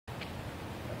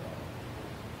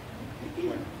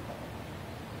Everybody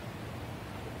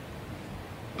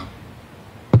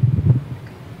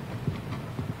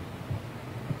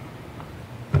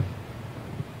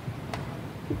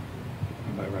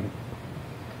ready?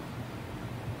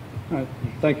 All right.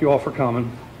 Thank you all for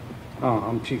coming.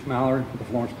 I'm Chief Mallery of the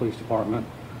Florence Police Department.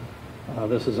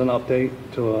 This is an update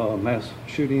to a mass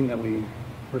shooting that we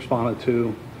responded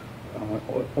to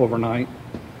overnight.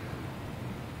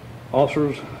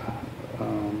 Officers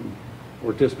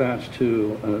were dispatched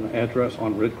to an address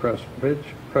on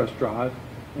Ridgecrest Drive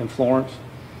in Florence.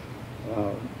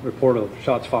 Report of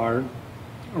shots fired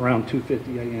around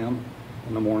 2:50 a.m.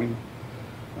 in the morning.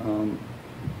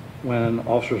 When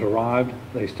officers arrived,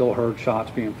 they still heard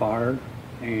shots being fired,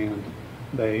 and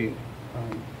they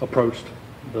approached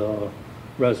the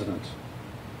residence.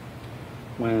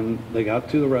 When they got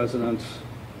to the residence,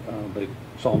 they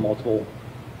saw multiple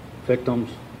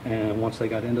victims, and once they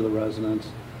got into the residence,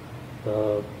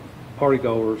 the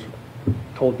partygoers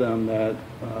told them that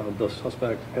the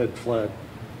suspect had fled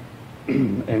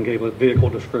and gave a vehicle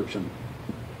description.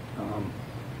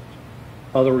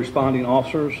 Other responding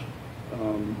officers,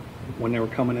 when they were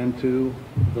coming into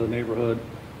the neighborhood,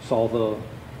 saw the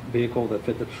vehicle that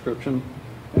fit the description,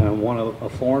 and a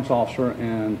Florence officer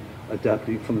and a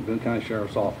deputy from the Boone County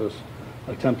Sheriff's Office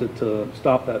attempted to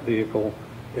stop that vehicle.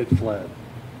 It fled.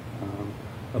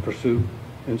 A pursuit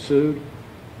ensued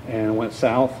and went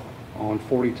south on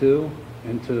 42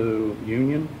 into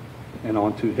Union and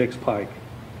onto Hicks Pike.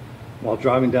 While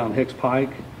driving down Hicks Pike,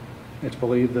 it's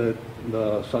believed that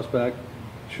the suspect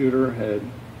shooter had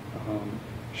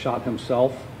shot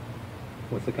himself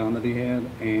with the gun that he had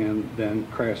and then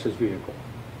crashed his vehicle.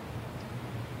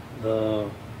 The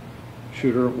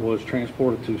shooter was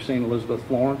transported to St. Elizabeth,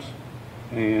 Florence,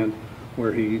 and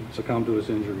where he succumbed to his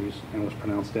injuries and was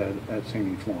pronounced dead at St.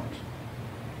 E. Florence.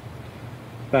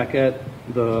 Back at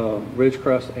the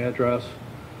Ridgecrest address,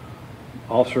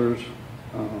 officers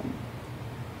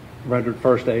rendered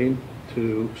first aid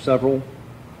to several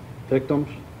victims,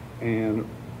 and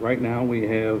right now we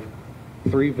have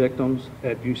 3 victims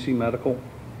at UC Medical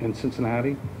in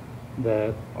Cincinnati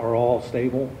that are all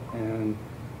stable and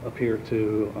appear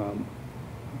to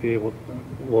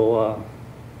will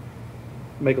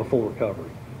make a full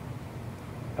recovery.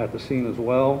 At the scene as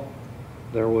well,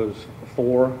 there was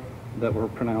 4 that were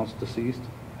pronounced deceased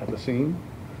at the scene,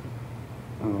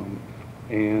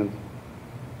 and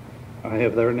I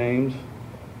have their names.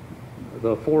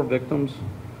 The 4 victims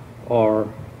are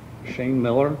Shane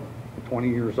Miller, 20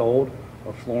 years old,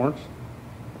 of Florence;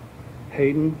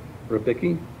 Hayden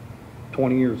Rabicki,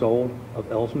 20 years old,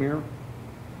 of Ellesmere;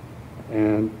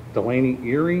 and Delaney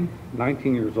Erie,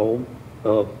 19 years old,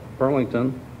 of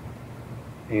Burlington;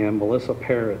 and Melissa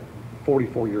Parrott,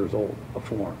 44 years old, of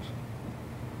Florence.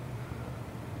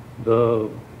 The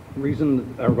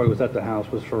reason everybody was at the house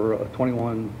was for a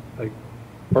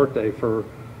birthday for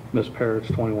Miss Parrott's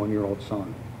 21-year-old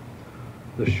son.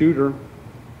 The shooter,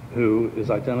 who is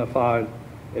identified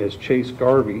as Chase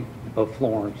Garvey of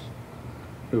Florence,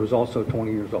 who is also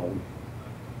 20 years old,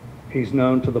 he's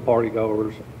known to the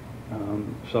partygoers.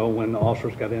 So when the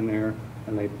officers got in there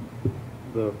and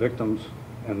the victims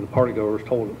and the partygoers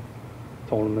told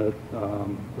them that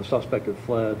the suspect had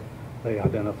fled, they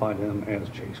identified him as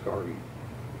Chase Garvey.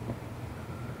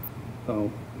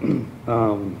 So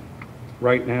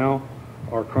right now,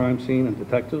 our crime scene and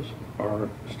detectives are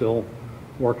still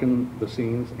working the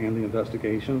scenes and the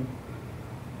investigation.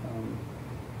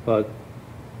 But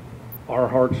our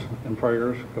hearts and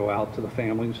prayers go out to the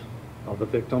families of the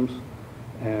victims,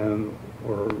 and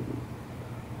we're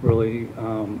really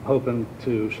hoping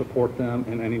to support them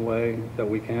in any way that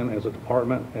we can as a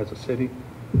department, as a city.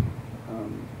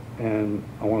 And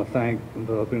I want to thank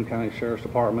the Boone County Sheriff's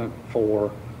Department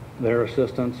for their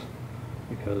assistance,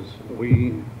 because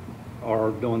we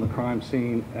are doing the crime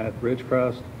scene at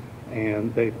Ridgecrest,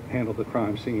 and they handled the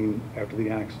crime scene after the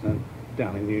accident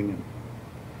down in Union.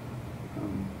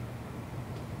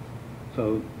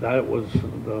 So that was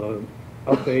the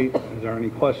update. Is there any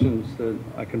questions that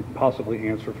I can possibly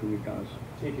answer from you guys?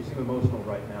 Chief, you seem emotional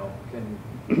right now. Can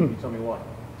you tell me why?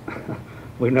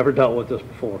 We've never dealt with this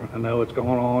before. I know it's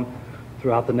going on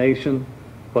throughout the nation,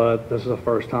 but this is the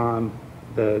first time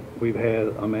that we've had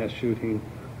a mass shooting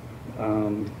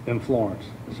in Florence.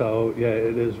 So yeah,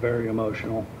 it is very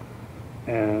emotional,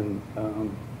 and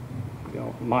you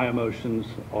know, my emotions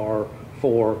are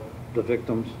for the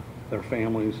victims, their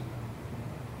families,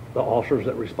 the officers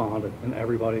that responded, and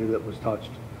everybody that was touched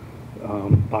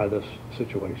by this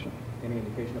situation. Any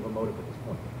indication of a motive at this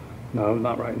point? No,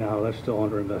 not right now. That's still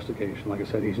under investigation. Like I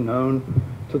said, he's known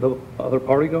to the other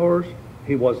partygoers.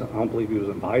 He wasn't, I don't believe he was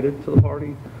invited to the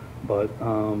party, but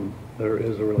there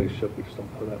is a relationship. We just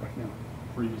don't know that right now.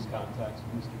 Previous contacts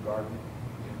with Mr. Garvey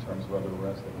in terms of other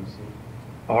arrests that we see?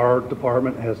 Our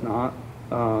department has not.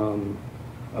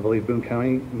 I believe Boone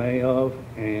County may have,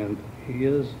 and he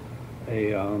is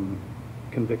a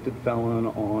convicted felon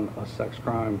on a sex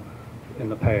crime in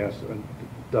the past, and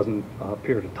doesn't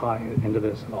appear to tie it into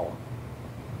this at all.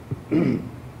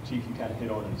 Chief, you kind of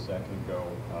hit on it a second ago.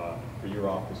 For your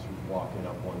officers walking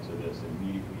up onto this and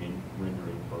immediately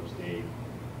rendering first aid,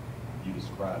 you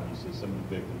described, you said some of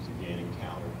the victims again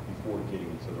encountered before getting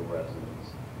into the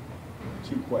residence.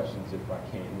 Two questions, if I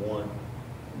can. One,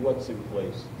 what's in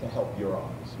place to help your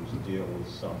officers deal with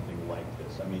something like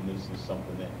this? I mean, this is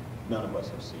something that none of us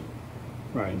have seen.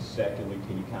 Right. And secondly,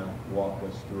 can you kind of walk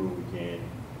us through again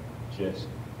just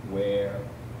where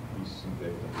these some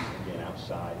victims, again,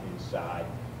 outside, inside,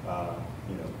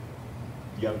 you know,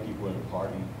 young people in the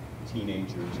party,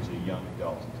 teenagers to young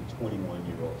adults to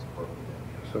 21-year-olds per day.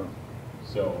 Yes, sir.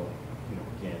 So, you know,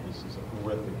 again, this is a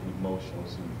horrific and emotional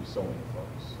scene for so many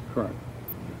folks. Correct.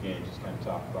 Again, just kind of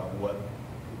talk about what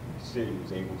the city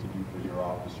was able to do for your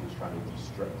officers trying to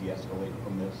de-escalate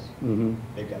from this. Mm-hmm.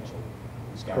 They've got children.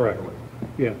 It's got Correct. to go.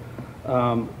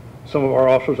 Yeah. Some of our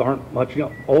officers aren't much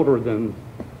older than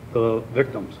the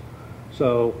victims.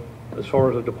 So as far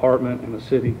as the department and the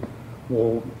city,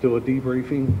 we'll do a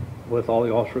debriefing with all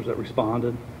the officers that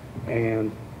responded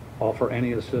and offer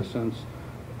any assistance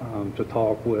to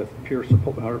talk with peer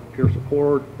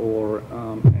support or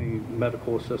any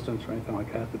medical assistance or anything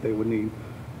like that they would need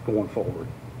going forward.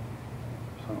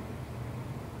 So.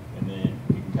 And then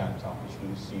you can kind of talk us through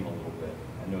the scene a little bit.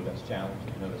 I know that's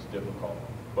challenging, I know that's difficult,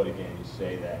 but again, you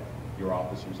say that your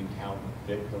officers encountered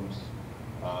victims,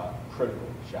 critically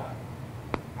shot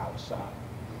outside.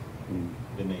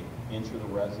 Then they enter the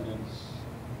residence.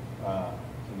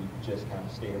 Can you just kind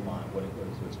of state in mind what it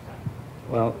was, what's kind of?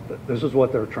 Well, this is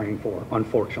what they're trained for,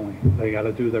 unfortunately. They got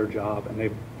to do their job, and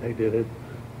they did it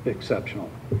exceptional.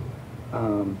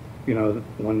 You know,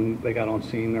 when they got on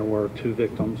scene, there were 2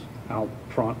 victims out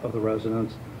front of the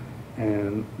residence,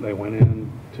 and they went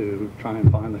in to try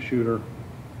and find the shooter.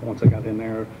 Once they got in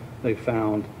there, they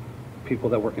found people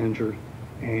that were injured,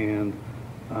 and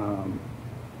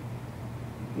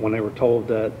when they were told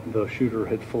that the shooter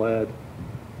had fled,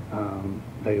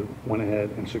 they went ahead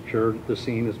and secured the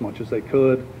scene as much as they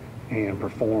could and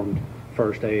performed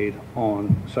first aid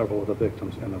on several of the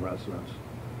victims in the residence.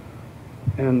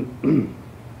 And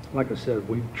like I said,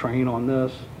 we train on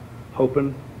this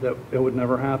hoping that it would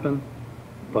never happen,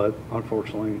 but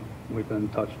unfortunately we've been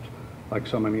touched like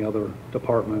so many other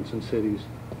departments and cities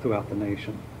throughout the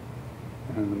nation.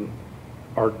 And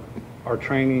our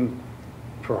training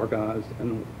for our guys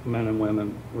and men and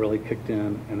women really kicked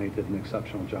in, and they did an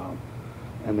exceptional job.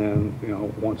 And then, you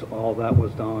know, once all that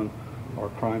was done, our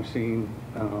crime scene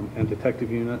and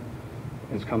detective unit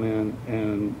has come in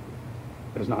and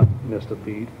has not missed a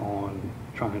beat on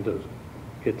trying to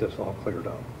get this all cleared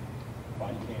up.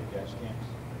 Body cam, dash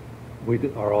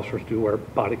cams? Our officers do wear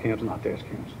body cams, not dash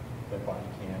cams. That body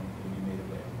cam, and you made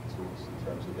available to us in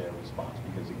terms of their response,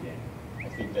 because again, I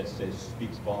think that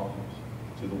speaks volumes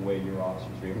to the way your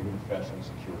officers are able to professionally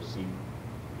secure a scene,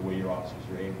 the way your officers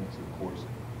are able to, of course,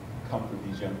 comfort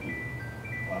these young people.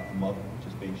 A mother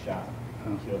just being shot,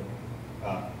 killed.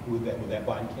 Would that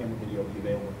body camera video be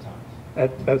available at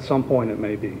times? At some point it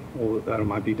may be. Well, that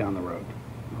might be down the road.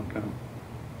 Okay.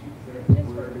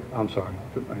 I'm sorry.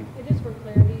 Just for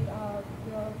clarity,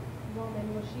 the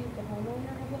woman, was she the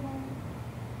homeowner of the home?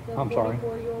 I'm sorry? The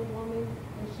 44-year-old woman?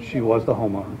 She was the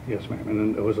homeowner, yes ma'am,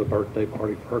 and it was a birthday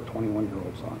party for her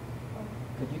 21-year-old son.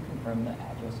 Could you confirm the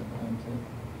address of the home too?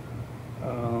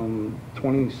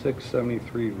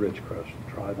 2673 Ridgecrest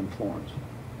Drive in Florence.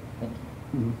 Thank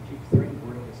you. Chief,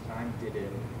 during this time,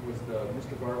 was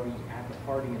Mr. Garvey at the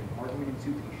party and argument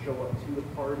ensued? Did he show up to the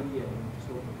party and just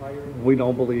open fire? We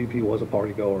don't believe he was a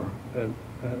party goer at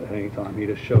any time. He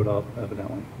just showed up,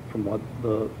 evidently, from what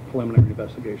the preliminary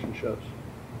investigation shows.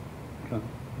 Okay.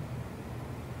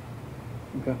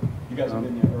 Okay. You guys have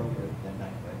been there earlier that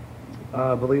night,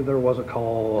 right? I believe there was a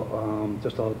call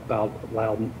just about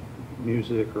loud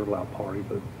music or loud party,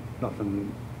 but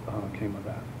nothing came of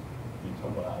that. You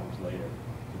told about hours later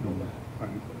to go back.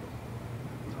 Right.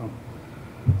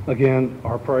 So, again,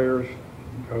 our prayers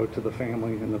go to the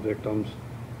family and the victims,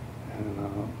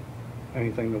 and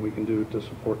anything that we can do to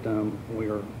support them, we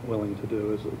are willing to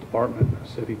do as a department, a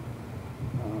city.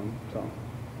 So,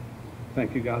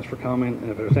 thank you guys for coming,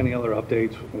 and if there's any other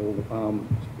updates, we'll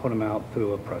put them out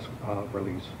through a press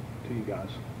release to you guys.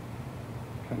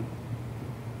 Okay.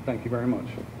 Thank you very much.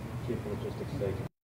 Chief, logistics sake.